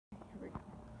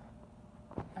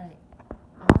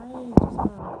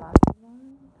put my glasses on,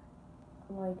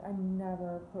 like, I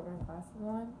never put my glasses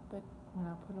on, but when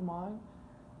I put them on,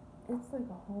 it's like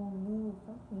a whole new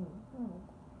fucking world.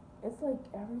 It's like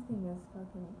everything is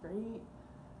fucking great,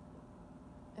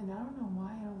 and I don't know why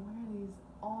I don't wear these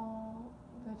all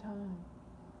the time.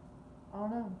 I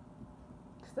don't know,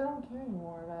 because I don't care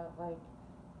anymore about, like,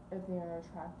 if they're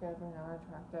attractive or not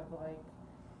attractive. Like,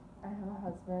 I have a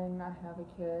husband, I have a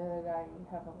kid, I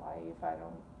have a life. I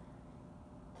don't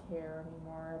care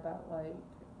anymore about, like,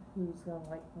 who's gonna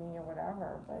like me or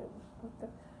whatever. But what the?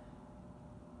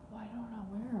 Why don't I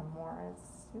wear them more?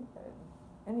 It's stupid.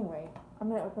 Anyway, I'm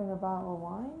gonna open a bottle of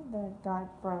wine that I got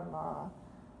from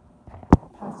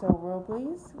Paso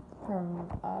Robles from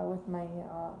with my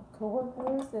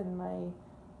coworkers and my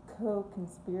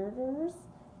co-conspirators,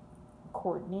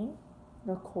 Courtney,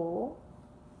 Nicole,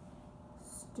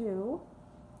 Stu,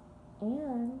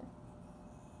 and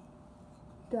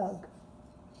Doug.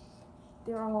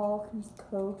 They're all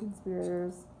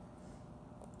co-conspirators.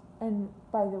 And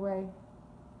by the way,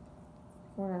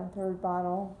 we're in a third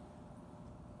bottle,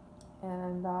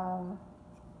 and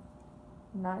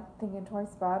not thinking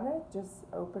twice about it, just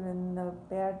opening the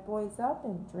bad boys up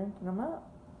and drinking them up.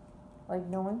 Like,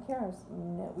 no one cares.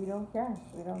 No, we don't care.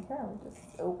 We don't care. We just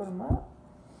open them up.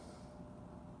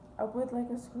 I would like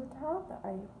a screw top.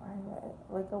 I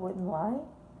wouldn't lie.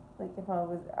 Like, if I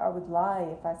would lie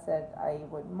if I said I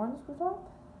wouldn't want a screw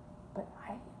top. But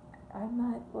I'm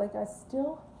not, like, I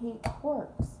still hate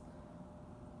corks.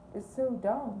 It's so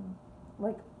dumb.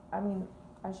 Like, I mean,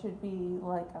 I should be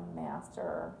like a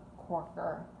master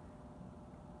corker.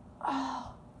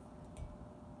 Oh,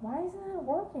 why isn't it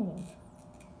working?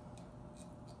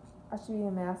 I should be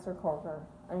a master corker.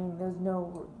 I mean, there's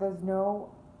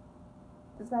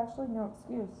actually no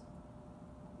excuse.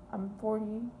 I'm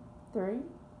 43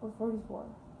 or 44.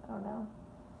 I don't know.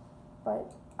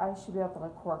 But I should be able to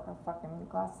cork a fucking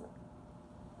glass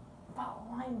of bottle of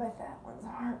wine, but that one's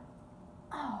hard.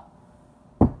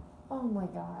 Oh my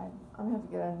God. I'm gonna have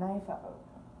to get a knife out.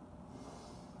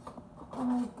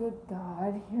 Oh, good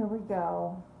God. Here we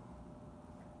go.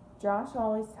 Josh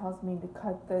always tells me to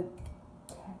cut the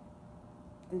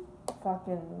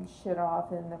fucking shit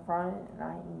off in the front, and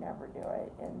I never do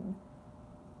it.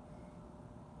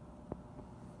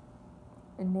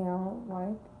 And now,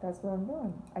 like, that's what I'm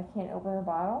doing. I can't open a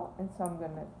bottle, and so I'm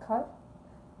gonna cut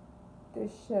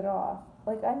this shit off.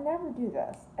 Like, I never do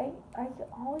this. I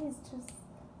always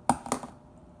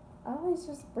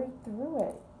just break through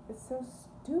it. It's so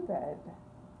stupid.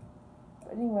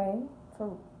 But anyway,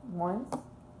 for once,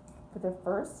 for the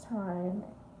first time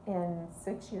in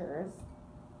 6 years,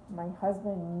 my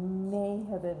husband may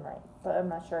have been right, but I'm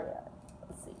not sure yet.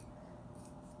 Let's see.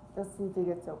 Let's see if it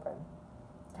gets open.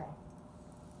 Okay.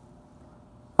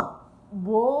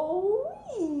 Whoa!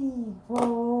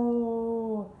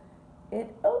 Whoa!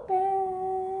 It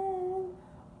opened!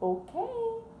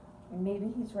 Okay.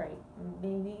 Maybe he's right.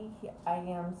 Maybe I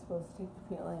am supposed to take the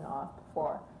peeling off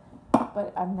before.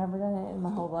 But I've never done it in my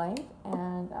whole life,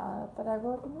 and but I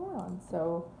grew up in New Orleans,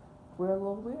 so we're a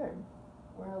little weird.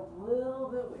 We're a little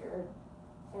bit weird.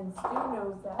 And Stu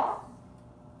knows that.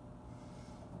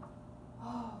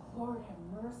 Oh, Lord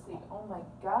have mercy. Oh my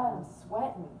God, I'm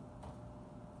sweating.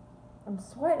 I'm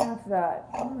sweating after that.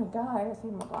 Oh my God, I gotta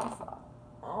take my glasses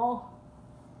off.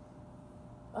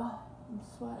 Oh, I'm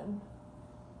sweating.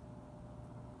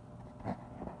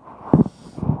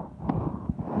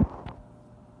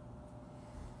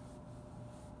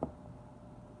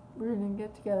 We're gonna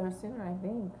get together soon, I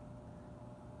think.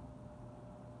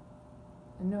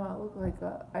 I know I look like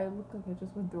I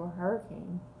just went through a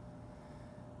hurricane.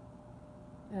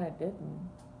 And I didn't.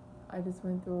 I just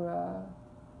went through a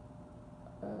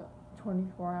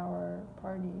 24-hour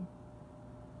party.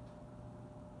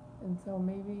 And so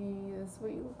maybe that's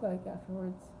what you look like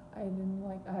afterwards. I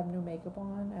have no makeup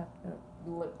on. I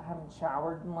haven't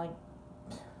showered in, like,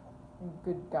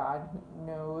 good God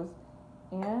knows.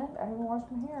 And I haven't washed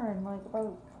my hair in, like,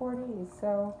 about 4 days.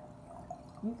 So,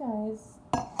 you guys,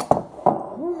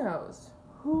 who knows?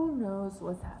 Who knows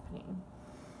what's happening?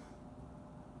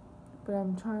 But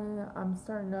I'm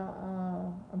starting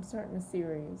a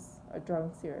series, a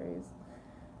drunk series,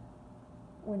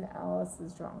 when Alice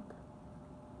is drunk.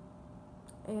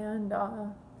 And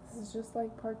this is just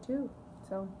like part 2.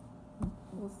 So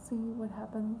we'll see what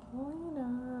happens later.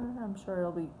 I'm sure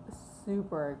it'll be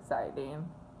super exciting.